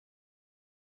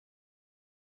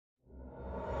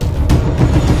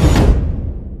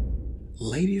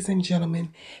Ladies and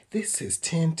gentlemen, this is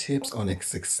 10 tips on a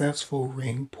successful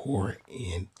ring pour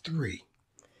in 3,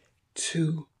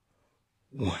 2,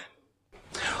 1.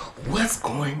 What's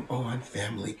going on,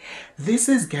 family? This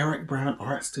is Garrett Brown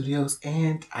Art Studios,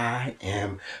 and I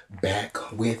am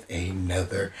back with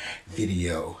another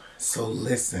video. So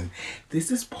listen, this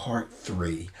is part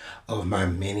 3 of my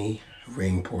mini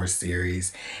ring pour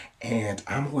series, and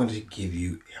I'm going to give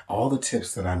you all the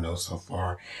tips that I know so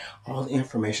far, all the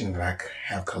information that I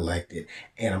have collected,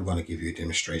 and I'm going to give you a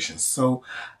demonstration. So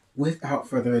without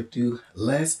further ado,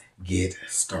 let's get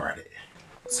started.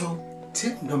 So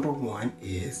tip number 1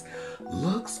 is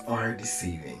looks are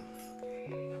deceiving.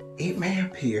 It may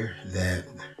appear that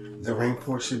the ring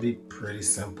pour should be pretty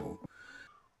simple.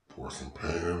 Pour some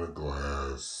paint in a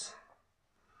glass,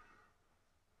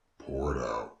 pour it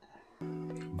out.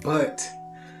 But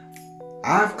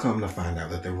I've come to find out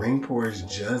that the ring pour is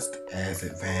just as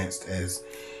advanced as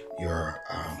your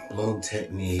bloom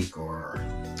technique or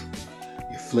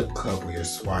your flip cup or your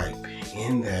swipe,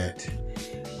 in that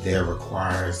there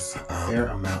requires a fair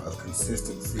amount of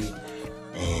consistency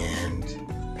and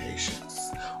patience,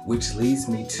 which leads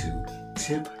me to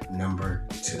tip number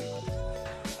 2.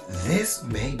 This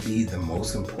may be the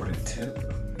most important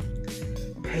tip.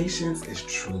 Patience is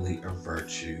truly a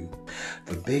virtue.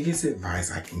 The biggest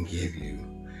advice I can give you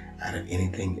out of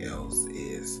anything else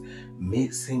is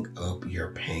mixing up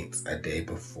your paints a day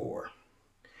before.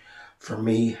 For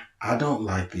me, I don't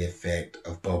like the effect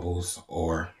of bubbles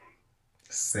or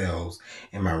cells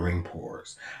in my ring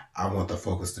pours. I want the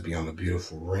focus to be on the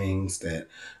beautiful rings that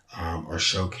are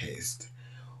showcased.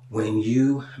 When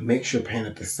you mix your paint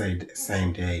up the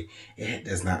same day, it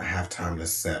does not have time to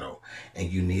settle,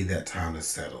 and you need that time to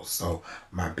settle. So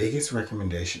my biggest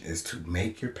recommendation is to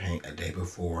make your paint a day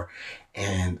before,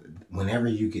 and whenever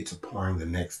you get to pouring the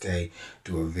next day,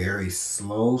 do a very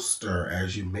slow stir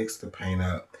as you mix the paint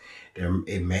up.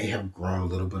 It may have grown a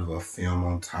little bit of a film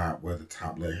on top where the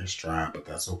top layer has dried, but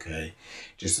that's okay.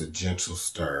 Just a gentle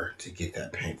stir to get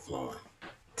that paint flowing.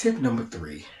 Tip number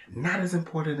 3, not as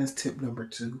important as tip number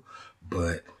 2,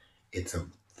 but it's a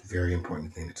very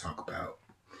important thing to talk about.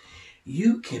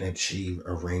 You can achieve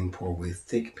a ring pour with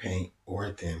thick paint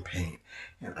or thin paint,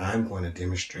 and I'm going to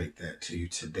demonstrate that to you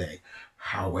today.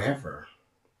 However,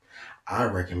 I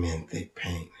recommend thick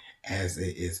paint as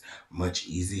it is much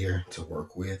easier to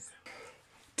work with.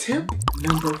 Tip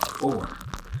number 4,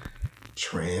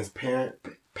 transparent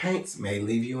paints may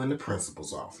leave you in the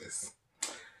principal's office.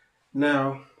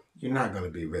 Now, you're not going to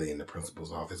be really in the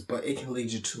principal's office, but it can lead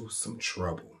you to some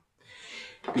trouble.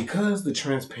 Because the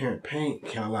transparent paint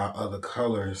can allow other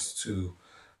colors to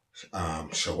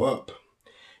show up,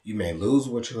 you may lose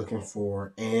what you're looking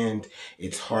for, and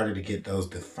it's harder to get those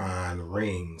defined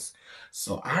rings.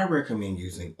 So I recommend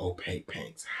using opaque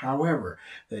paints. However,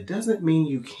 that doesn't mean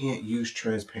you can't use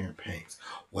transparent paints.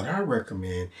 What I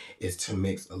recommend is to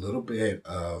mix a little bit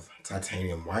of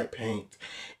titanium white paint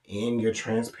in your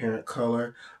transparent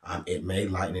color. It may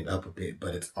lighten it up a bit,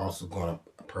 but it's also going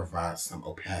to provide some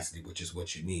opacity, which is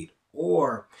what you need.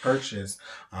 Or purchase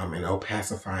an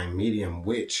opacifying medium,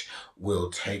 which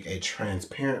will take a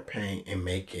transparent paint and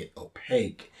make it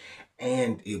opaque,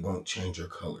 and it won't change your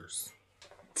colors.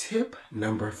 Tip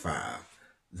number 5,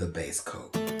 the base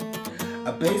coat.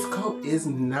 A base coat is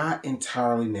not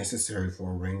entirely necessary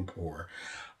for a ring pour.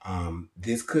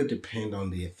 This could depend on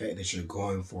the effect that you're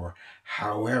going for.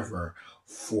 However,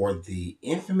 for the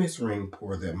infamous ring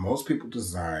pour that most people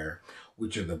desire,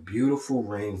 which are the beautiful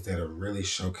rings that are really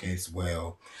showcased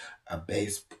well, a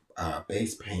base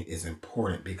paint is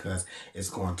important because it's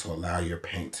going to allow your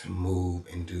paint to move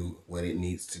and do what it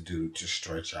needs to do to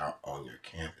stretch out on your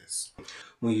canvas.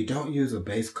 When you don't use a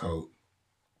base coat,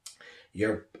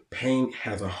 your paint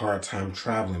has a hard time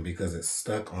traveling because it's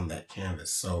stuck on that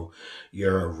canvas. So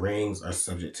your rings are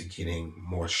subject to getting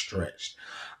more stretched.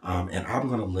 And I'm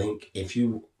going to link, if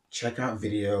you check out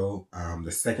the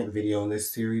second video in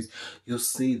this series, you'll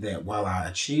see that while I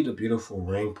achieved a beautiful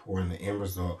ring pour in the end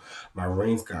result, my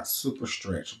rings got super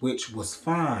stretched, which was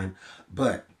fine,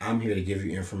 but I'm here to give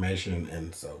you information,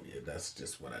 and so yeah, that's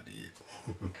just what I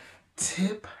did.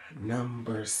 Tip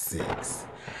number 6,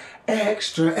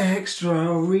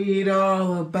 extra, read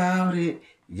all about it.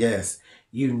 Yes,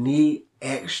 you need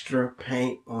extra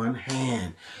paint on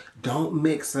hand. Don't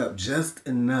mix up just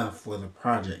enough for the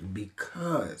project,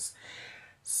 because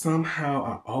somehow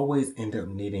I always end up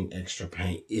needing extra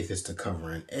paint if it's to cover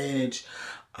an edge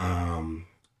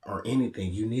or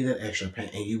anything. You need that extra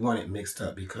paint, and you want it mixed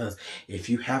up, because if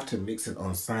you have to mix it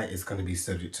on site, it's going to be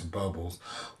subject to bubbles,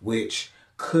 which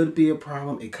could be a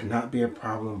problem. It could not be a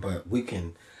problem, but we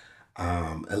can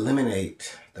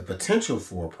eliminate the potential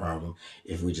for a problem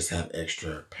if we just have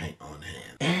extra paint on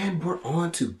hand. And we're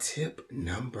on to tip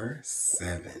number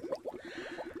 7.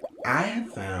 I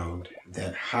have found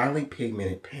that highly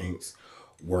pigmented paints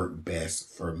work best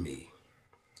for me.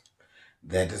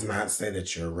 That does not say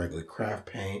that your regular craft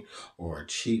paint or a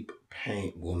cheap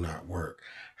paint will not work.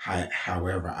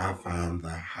 However, I find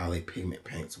the highly pigment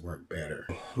paints work better.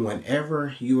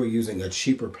 Whenever you are using a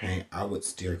cheaper paint, I would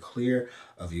steer clear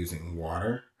of using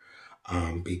water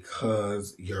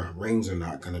because your rings are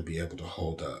not going to be able to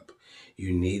hold up.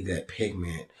 You need that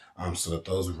pigment so that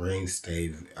those rings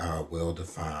stay well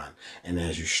defined. And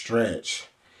as you stretch,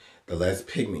 the less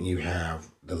pigment you have,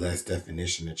 the less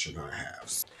definition that you're going to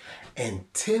have.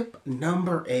 And tip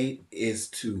number 8 is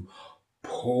to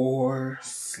pour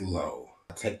slow.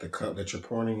 Take the cup that you're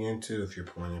pouring into. If you're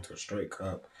pouring into a straight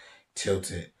cup,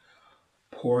 tilt it.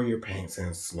 Pour your paints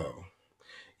in slow.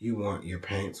 You want your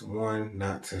paints, 1,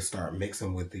 not to start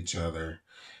mixing with each other.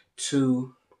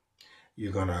 2,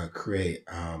 you're going to create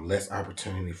less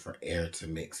opportunity for air to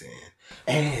mix in.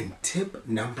 And tip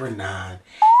number 9 is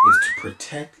to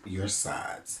protect your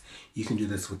sides. You can do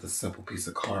this with a simple piece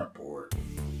of cardboard.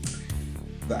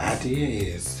 The idea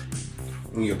is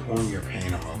when you're pouring your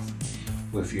paint off,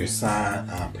 with your side,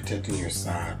 protecting your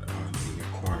side in your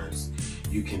corners,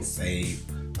 you can save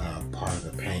part of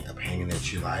the paint, a painting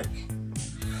that you like.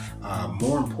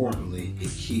 More importantly, it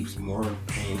keeps more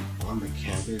paint on the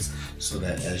canvas so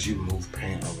that as you move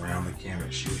paint around the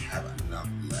canvas, you have enough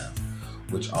left,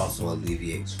 which also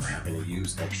alleviates for having to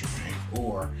use extra paint.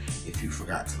 Or if you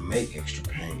forgot to make extra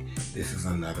paint, this is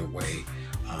another way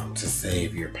to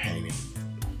save your painting.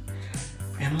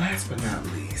 And last but not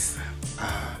least,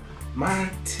 my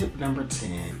tip number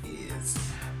 10 is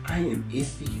I am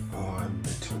iffy on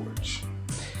the torch.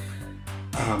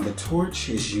 The torch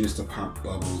is used to pop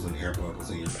bubbles and air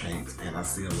bubbles in your paints, and I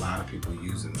see a lot of people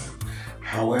using them.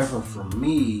 However, for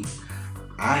me,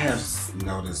 I have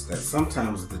noticed that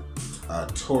sometimes the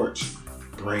torch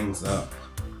brings up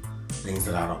things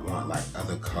that I don't want, like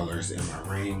other colors in my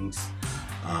rings,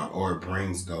 or it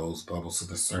brings those bubbles to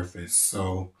the surface.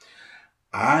 So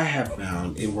I have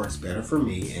found it works better for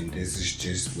me, and this is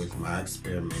just with my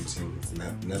experimenting. It's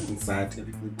nothing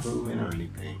scientifically proven or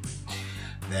anything.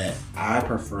 That I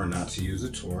prefer not to use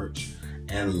a torch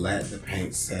and let the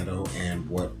paint settle, and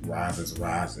what rises,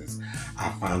 rises. I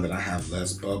find that I have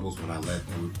less bubbles when I let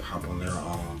them pop on their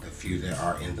own, the few that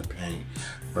are in the paint,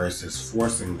 versus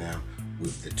forcing them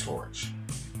with the torch.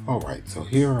 Alright, so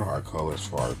here are our colors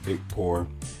for our big pour.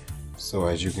 So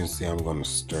as you can see, I'm going to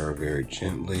stir very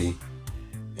gently,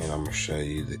 and I'm going to show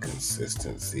you the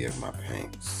consistency of my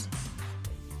paints.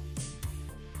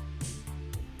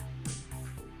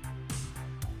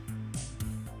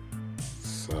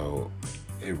 So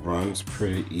it runs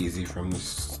pretty easy from the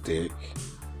stick.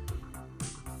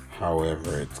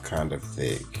 However, it's kind of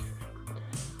thick.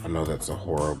 I know that's a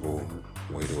horrible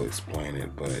way to explain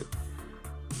it, but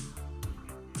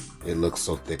it looks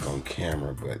so thick on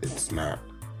camera, but it's not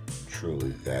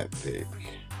truly that thick.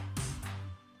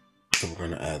 So I'm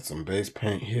going to add some base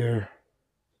paint here.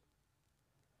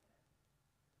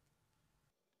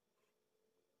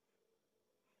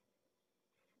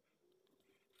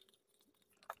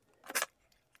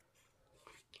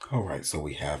 Alright, so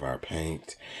we have our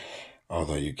paint.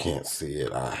 Although you can't see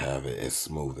it, I have it as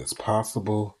smooth as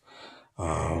possible.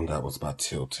 That was by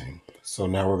tilting. So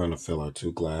now we're going to fill our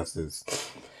 2 glasses.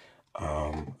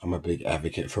 I'm a big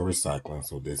advocate for recycling,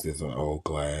 so this is an old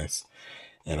glass,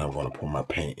 and I'm going to pour my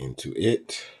paint into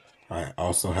it. I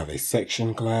also have a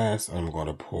section glass. I'm going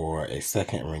to pour a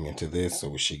second ring into this, so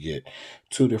we should get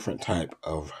 2 different type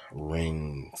of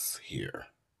rings here.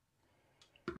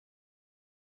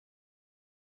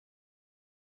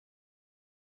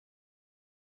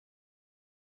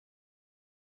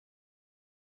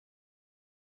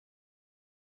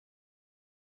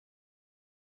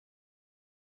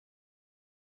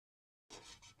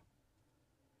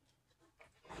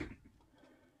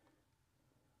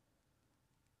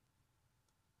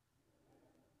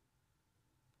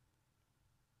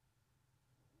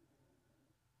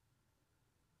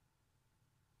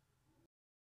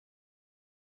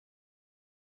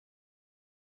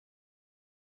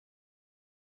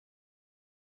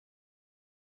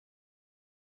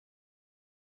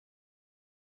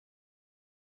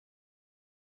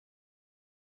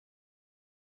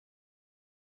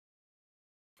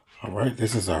 All right,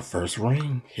 this is our first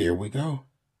ring. Here we go.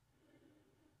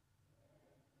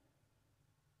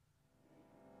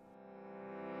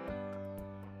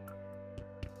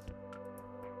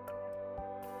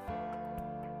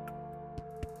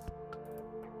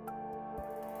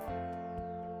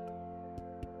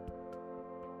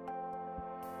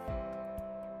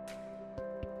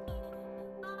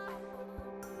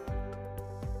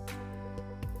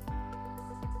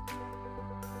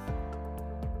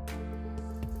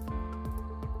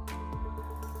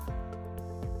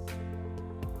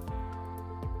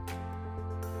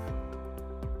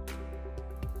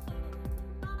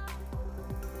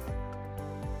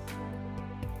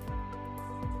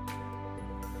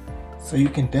 So you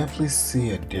can definitely see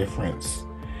a difference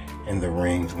in the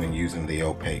rings when using the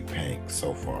opaque paint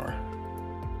so far.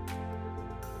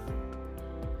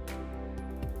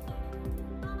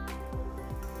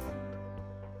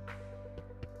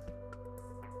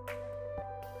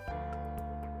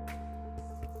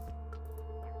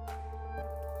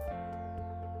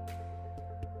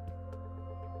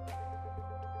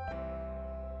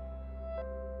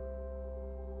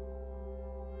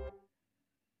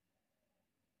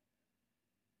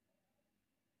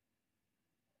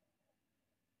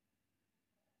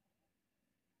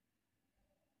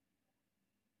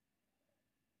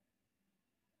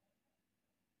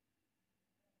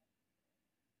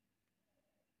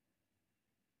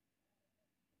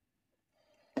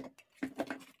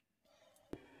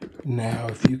 Now,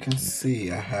 if you can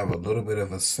see, I have a little bit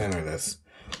of a center that's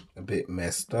a bit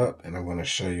messed up, and I'm going to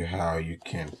show you how you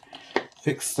can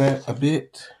fix that a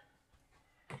bit.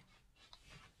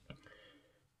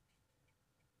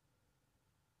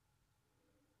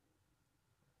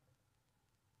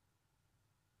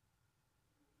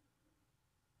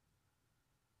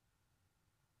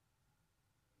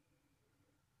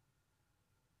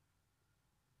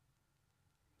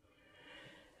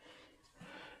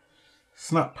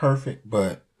 It's not perfect,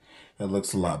 but it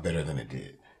looks a lot better than it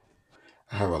did.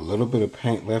 I have a little bit of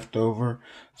paint left over,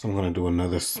 so I'm going to do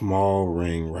another small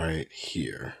ring right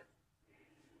here.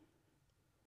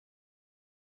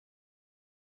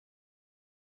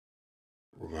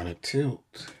 We're going to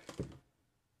tilt.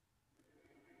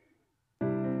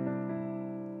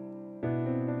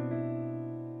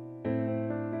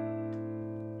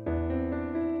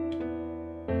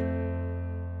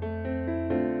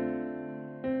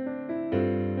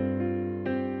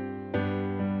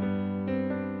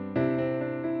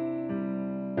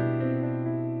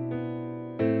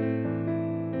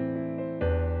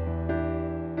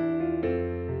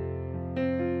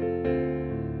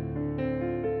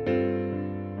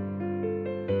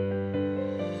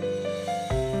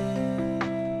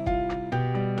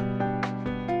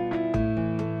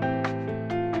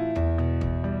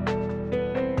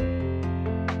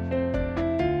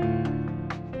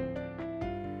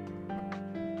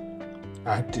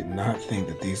 I did not think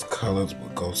that these colors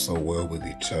would go so well with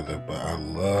each other, but I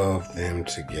love them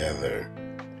together.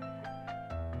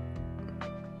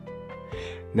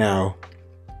 Now,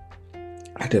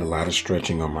 I did a lot of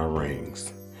stretching on my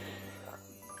rings.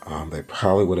 They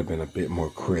probably would have been a bit more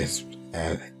crisp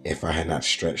if I had not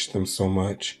stretched them so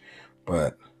much,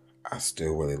 but I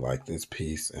still really like this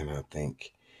piece, and I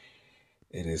think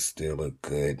it is still a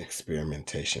good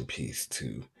experimentation piece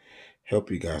to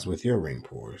help you guys with your ring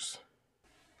pours.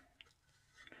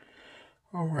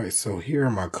 All right, so here are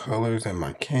my colors and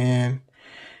my can,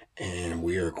 and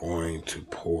we are going to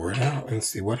pour it out and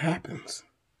see what happens.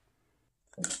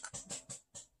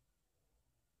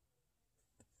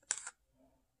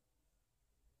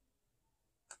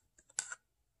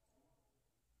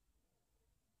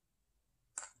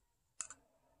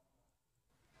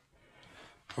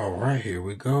 All right, here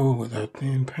we go with our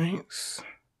thin paints.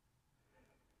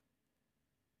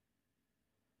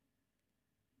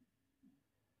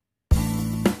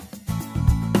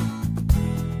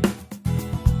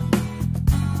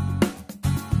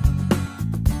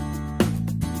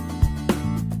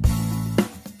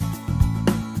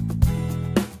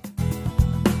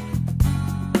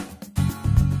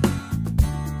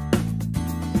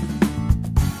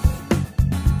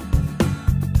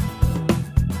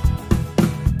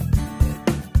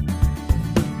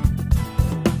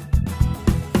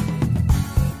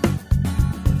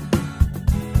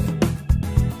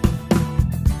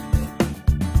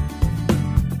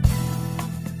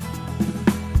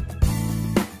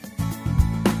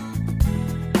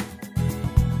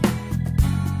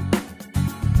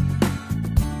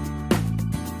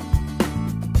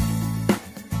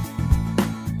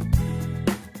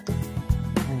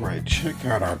 Alright, check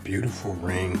out our beautiful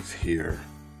rings here.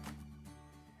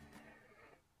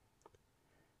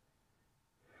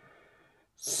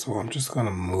 So I'm just going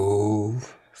to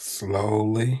move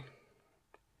slowly.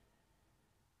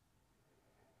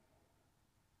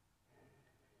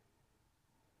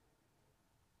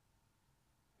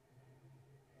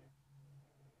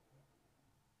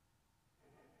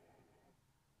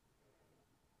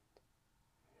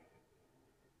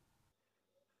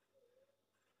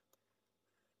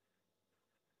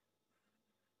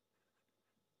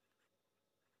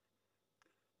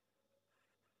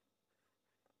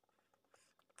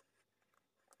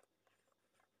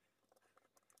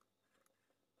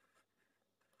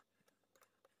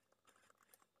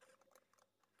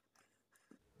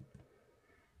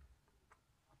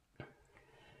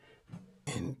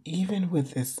 And even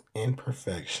with its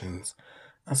imperfections,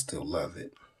 I still love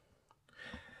it.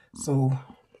 So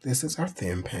this is our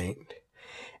thin paint.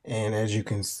 And as you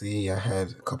can see, I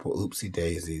had a couple oopsie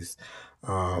daisies.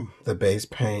 The base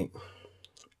paint,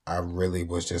 I really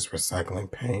was just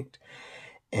recycling paint.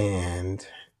 And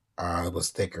it was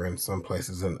thicker in some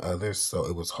places than others, so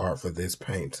it was hard for this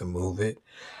paint to move it.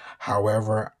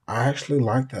 However, I actually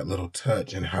like that little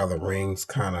touch and how the rings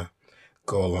kind of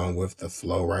go along with the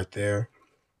flow right there.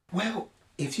 Well,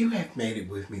 if you have made it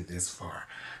with me this far,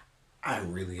 I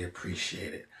really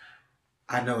appreciate it.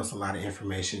 I know it's a lot of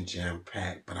information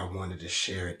jam-packed, but I wanted to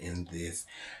share it in this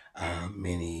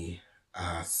mini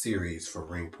series for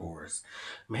ring pours.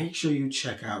 Make sure you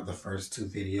check out the first two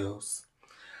videos.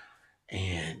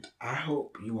 And I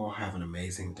hope you all have an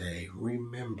amazing day.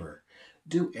 Remember,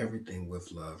 do everything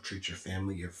with love. Treat your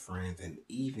family, your friends, and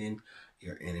even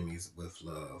your enemies with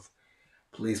love.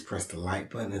 Please press the like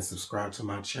button and subscribe to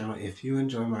my channel if you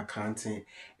enjoy my content.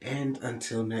 And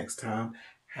until next time,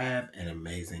 have an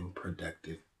amazing,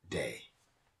 productive day.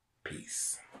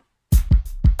 Peace.